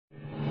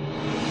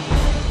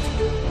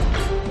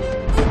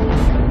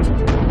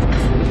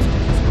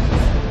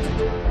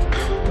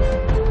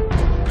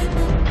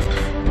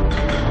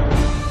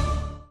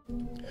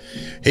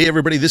Hey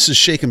everybody, this is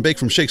Shake and Bake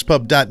from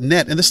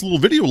shakespub.net, and this little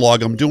video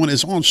log I'm doing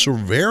is on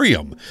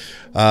Survarium.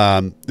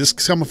 This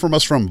is coming from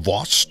us from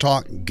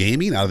Vostok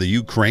Gaming out of the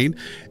Ukraine,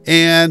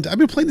 and I've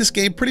been playing this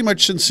game pretty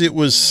much since it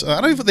was,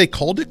 I don't know if they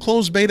called it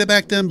closed beta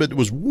back then, but it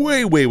was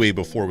way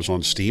before it was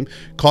on Steam.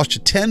 Cost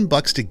you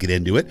 $10 to get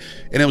into it,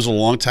 and it was a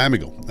long time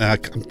ago. I'm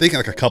thinking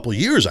like a couple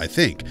years, I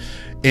think.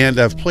 And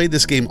I've played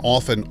this game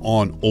off and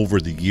on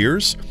over the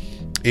years,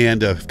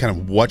 and kind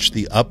of watch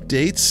the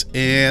updates.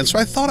 And so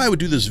I thought I would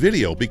do this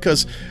video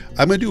because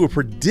I'm going to do a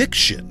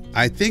prediction.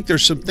 I think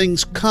there's some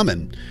things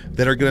coming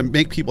that are going to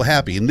make people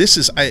happy. And this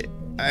is, I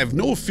have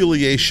no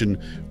affiliation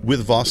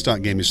with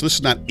Vostok Gaming, so this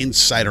is not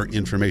insider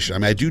information. I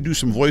mean, I do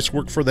some voice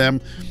work for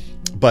them,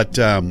 but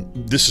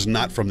this is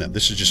not from them.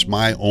 This is just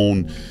my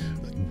own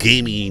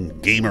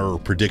gamer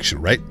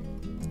prediction, right?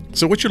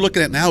 So what you're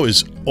looking at now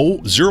is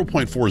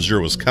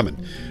 0.40 is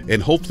coming,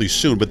 and hopefully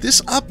soon. But this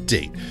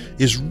update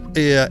is,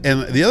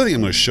 and the other thing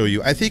I'm going to show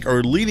you, I think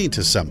are leading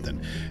to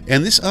something.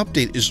 And this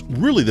update is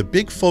really, the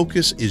big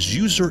focus is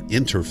user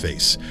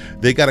interface.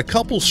 They got a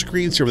couple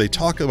screens here where they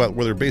talk about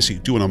where they're basically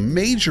doing a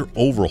major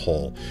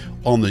overhaul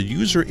on the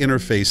user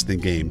interface in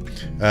the game.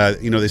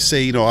 You know, they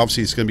say, you know,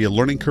 obviously it's going to be a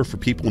learning curve for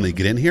people when they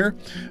get in here,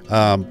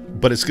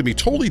 but it's going to be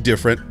totally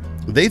different.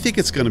 They think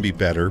it's going to be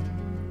better.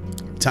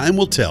 Time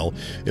will tell.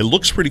 It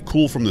looks pretty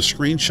cool from the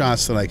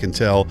screenshots that I can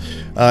tell.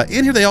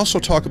 In here they also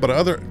talk about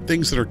other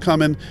things that are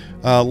coming,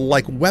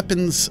 like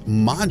weapons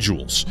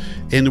modules.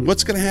 And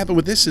what's going to happen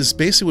with this is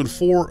basically when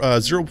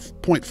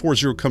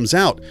 0.40 comes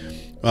out,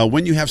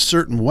 when you have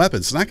certain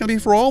weapons, it's not going to be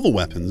for all the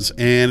weapons,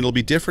 and it'll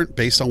be different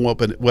based on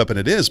what weapon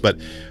it is, but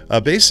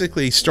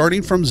basically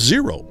starting from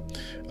 0,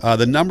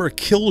 the number of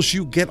kills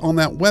you get on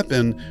that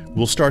weapon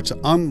will start to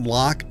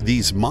unlock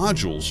these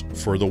modules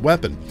for the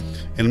weapon.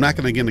 And I'm not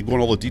going to, again, go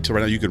into all the detail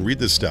right now. You can read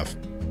this stuff.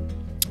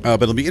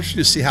 But it'll be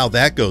interesting to see how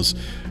that goes.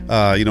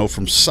 You know,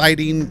 from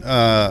sighting,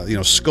 you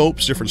know,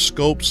 scopes, different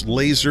scopes,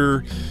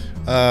 laser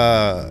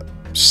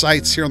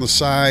sights here on the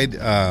side,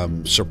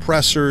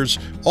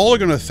 suppressors, all are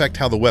going to affect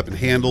how the weapon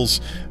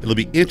handles. It'll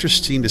be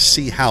interesting to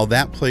see how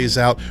that plays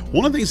out.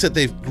 One of the things that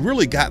they've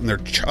really gotten their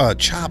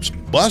chops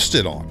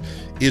busted on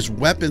is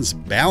weapons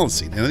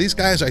balancing. And these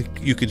guys,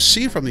 you can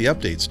see from the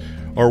updates,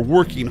 are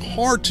working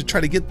hard to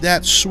try to get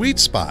that sweet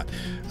spot.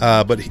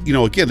 But, you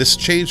know, again, this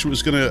change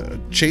was going to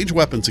change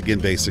weapons again,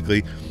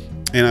 basically.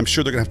 And I'm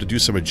sure they're going to have to do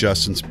some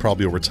adjustments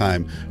probably over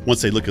time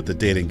once they look at the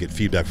data and get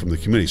feedback from the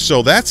community.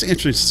 So that's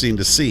interesting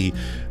to see.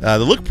 They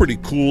look pretty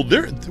cool.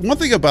 One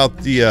thing about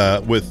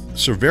the with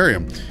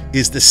Survarium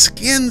is the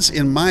skins,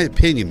 in my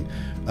opinion,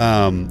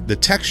 the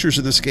textures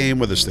in this game,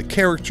 whether it's the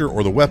character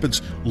or the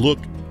weapons, look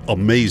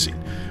amazing.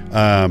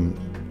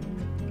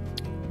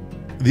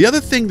 The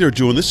other thing they're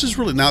doing, this is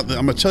really, now I'm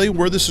going to tell you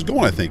where this is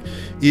going, I think,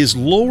 is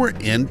lower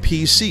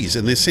NPCs.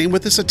 And the same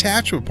with this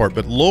attachment part,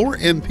 but lower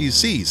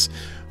NPCs,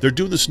 they're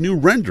doing this new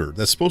render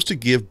that's supposed to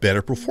give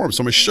better performance.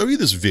 So I'm going to show you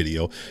this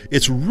video.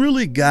 It's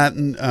really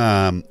gotten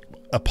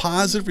a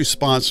positive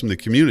response from the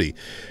community.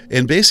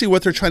 And basically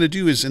what they're trying to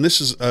do is, and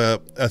this is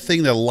a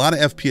thing that a lot of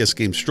FPS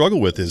games struggle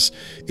with,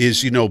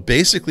 is you know,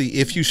 basically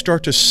if you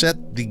start to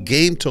set the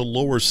game to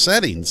lower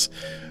settings,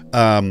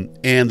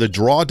 and the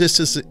draw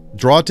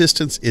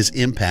distance is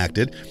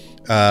impacted,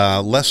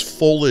 less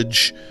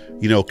foliage,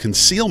 you know,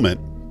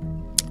 concealment,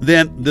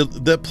 then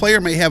the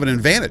player may have an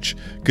advantage,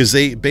 because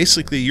they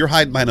basically, you're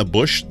hiding behind a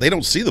bush, they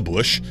don't see the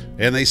bush,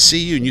 and they see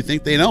you and you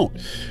think they don't.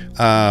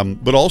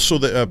 But also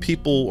the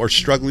people are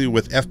struggling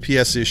with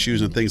FPS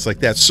issues and things like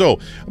that. So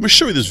I'm going to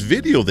show you this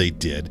video they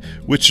did,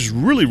 which is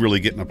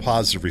really getting a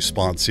positive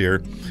response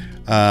here.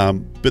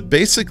 But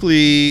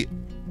basically,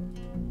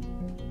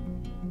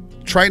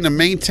 trying to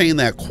maintain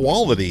that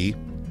quality.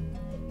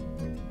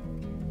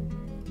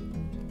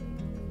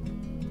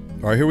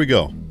 All right, here we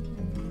go.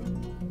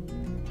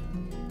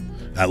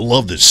 I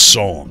love this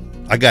song.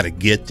 I got to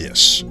get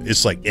this.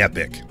 It's like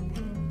epic.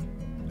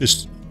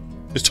 It's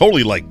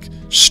totally like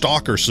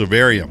Stalker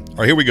Survarium. All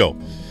right, here we go.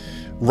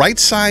 Right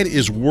side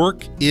is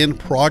work in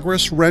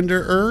progress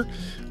renderer.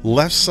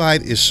 Left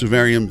side is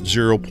Survarium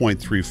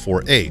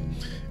 0.34a.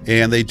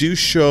 And they do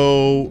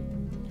show,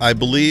 I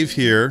believe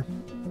here,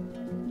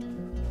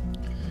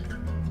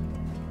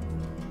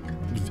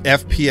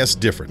 FPS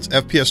difference.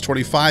 FPS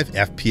 25,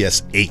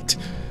 FPS 8.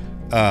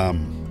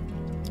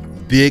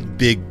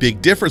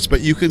 Big difference.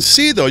 But you can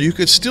see, though, you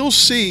can still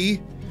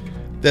see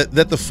that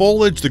the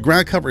foliage, the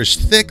ground cover is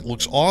thick,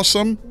 looks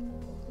awesome.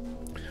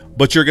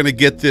 But you're going to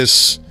get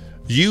this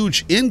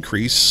huge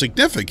increase,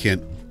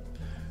 significant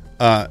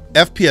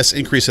FPS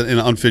increase in an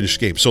unfinished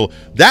game. So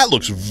that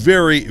looks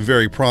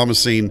very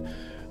promising.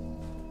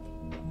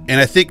 And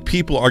I think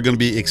people are going to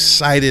be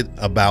excited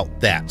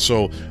about that.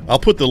 So I'll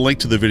put the link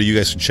to the video. You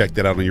guys can check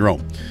that out on your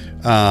own.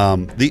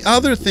 The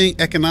other thing,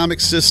 economic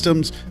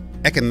systems,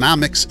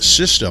 economics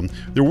system.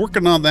 They're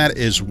working on that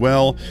as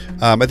well.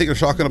 I think they're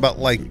talking about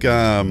like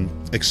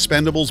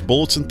expendables,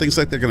 bullets and things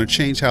like that. They're going to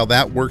change how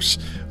that works.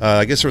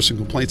 I guess there were some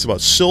complaints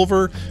about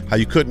silver, how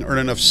you couldn't earn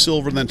enough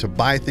silver then to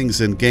buy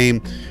things in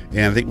game.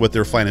 And I think what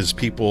they're finding is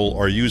people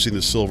are using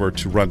the silver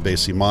to run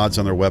basically mods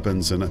on their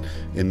weapons and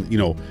you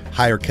know,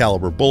 higher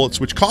caliber bullets,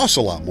 which costs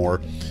a lot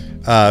more.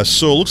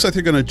 So it looks like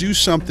they're going to do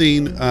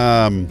something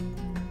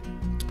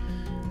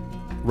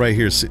right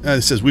here. It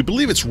says, we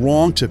believe it's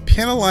wrong to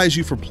penalize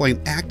you for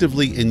playing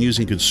actively and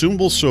using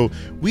consumables, so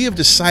we have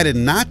decided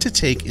not to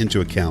take into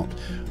account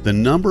the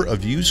number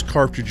of used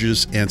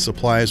cartridges and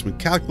supplies when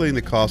calculating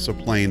the cost of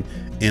playing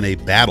in a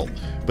battle.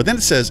 But then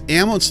it says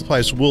ammo and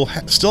supplies will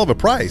still have a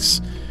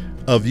price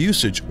of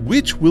usage,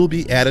 which will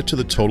be added to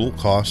the total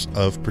cost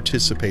of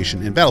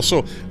participation in battle.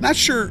 So not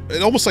sure,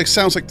 it almost like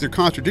sounds like they're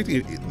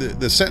contradicting,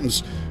 the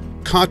sentence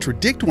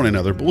contradict one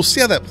another, but we'll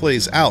see how that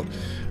plays out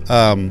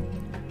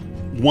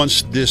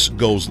once this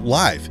goes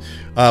live.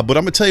 But I'm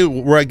going to tell you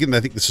where again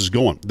I think this is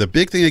going. The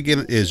big thing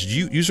again is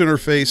user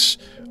interface,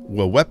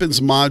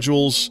 weapons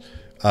modules,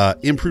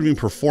 improving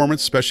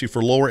performance, especially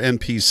for lower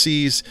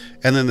NPCs,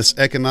 and then this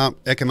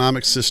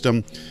economic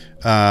system.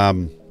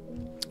 Then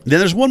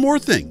there's one more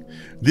thing.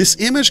 This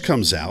image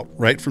comes out,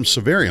 right, from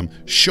Survarium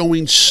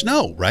showing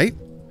snow, right?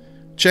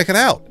 Check it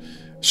out.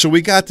 So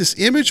we got this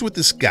image with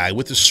this guy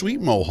with the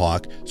sweet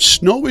mohawk.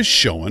 Snow is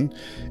showing,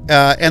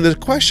 and the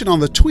question on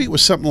the tweet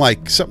was something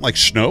like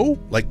snow,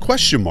 like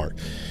question mark.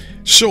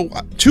 So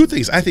two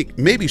things. I think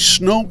maybe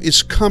snow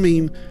is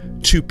coming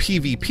to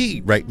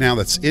PvP right now.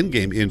 That's in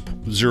game in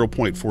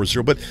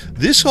 0.40. But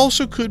this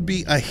also could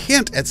be a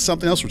hint at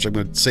something else, which I'm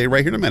going to say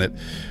right here in a minute.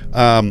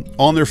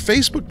 On their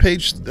Facebook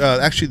page,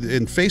 actually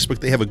in Facebook,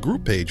 they have a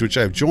group page which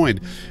I've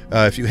joined.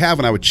 If you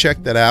haven't, I would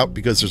check that out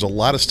because there's a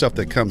lot of stuff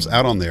that comes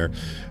out on there.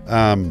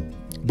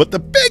 But the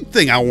big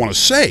thing I want to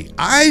say,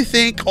 I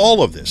think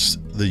all of this,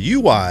 the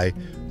UI,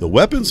 the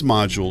weapons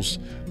modules,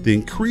 the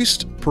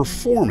increased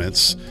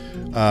performance,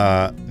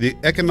 the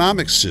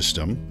economic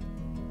system,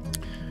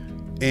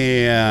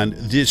 and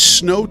this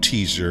snow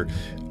teaser,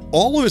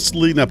 all of it's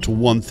leading up to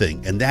one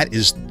thing, and that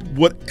is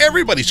what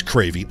everybody's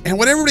craving and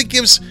what everybody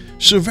gives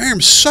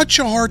Survarium such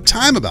a hard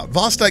time about.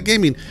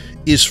 Voss.gaming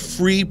is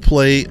free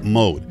play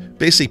mode,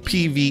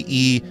 basically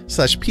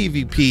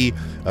PvE/PvP,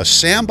 a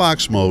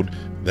sandbox mode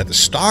that the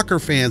Stalker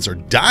fans are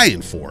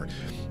dying for.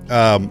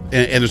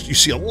 And you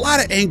see a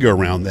lot of anger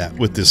around that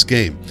with this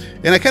game.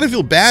 And I kind of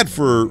feel bad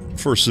for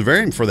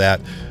Survarium for that.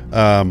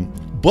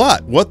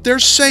 But what they're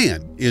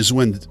saying is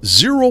when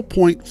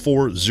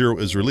 0.40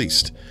 is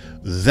released,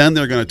 then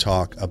they're going to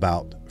talk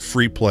about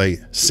free play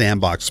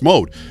sandbox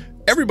mode.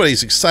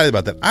 Everybody's excited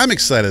about that. I'm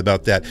excited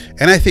about that.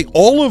 And I think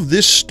all of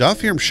this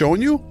stuff here I'm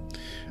showing you,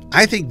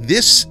 I think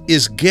this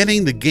is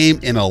getting the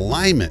game in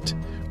alignment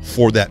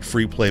for that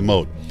free play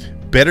mode.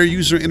 Better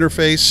user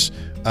interface,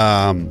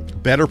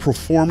 better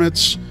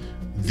performance.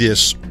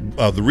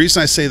 The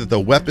reason I say that the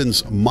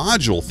weapons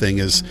module thing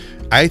is,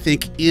 I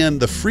think in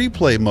the free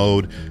play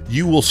mode,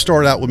 you will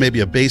start out with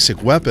maybe a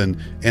basic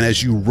weapon, and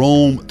as you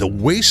roam the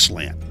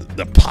wasteland,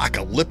 the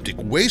apocalyptic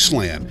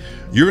wasteland,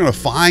 you're going to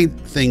find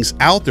things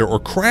out there or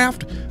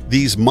craft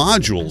these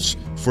modules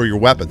for your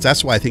weapons.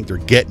 That's why I think they're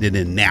getting it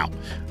in now.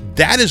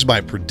 That is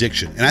my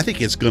prediction, and I think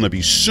it's going to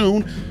be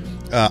soon.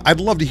 I'd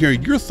love to hear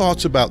your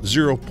thoughts about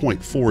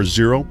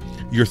 0.40.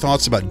 Your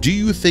thoughts about, do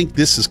you think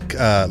this is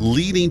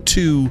leading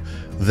to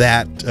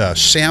that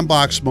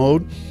sandbox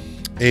mode?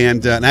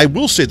 And I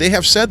will say, they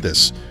have said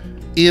this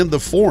in the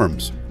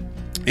forums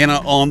and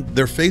on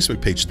their Facebook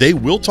page. They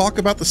will talk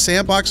about the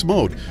sandbox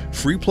mode,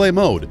 free play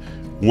mode,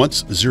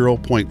 once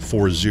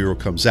 0.40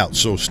 comes out.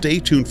 So stay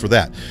tuned for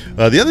that.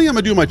 The other thing I'm going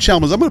to do on my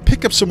channel is I'm going to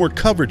pick up some more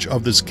coverage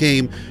of this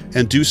game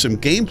and do some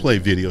gameplay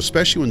videos,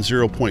 especially when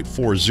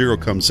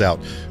 0.40 comes out.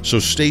 So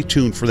stay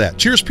tuned for that.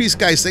 Cheers, peace,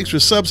 guys. Thanks for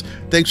the subs.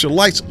 Thanks for the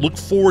likes. Look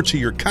forward to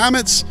your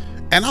comments,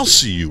 and I'll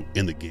see you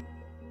in the game.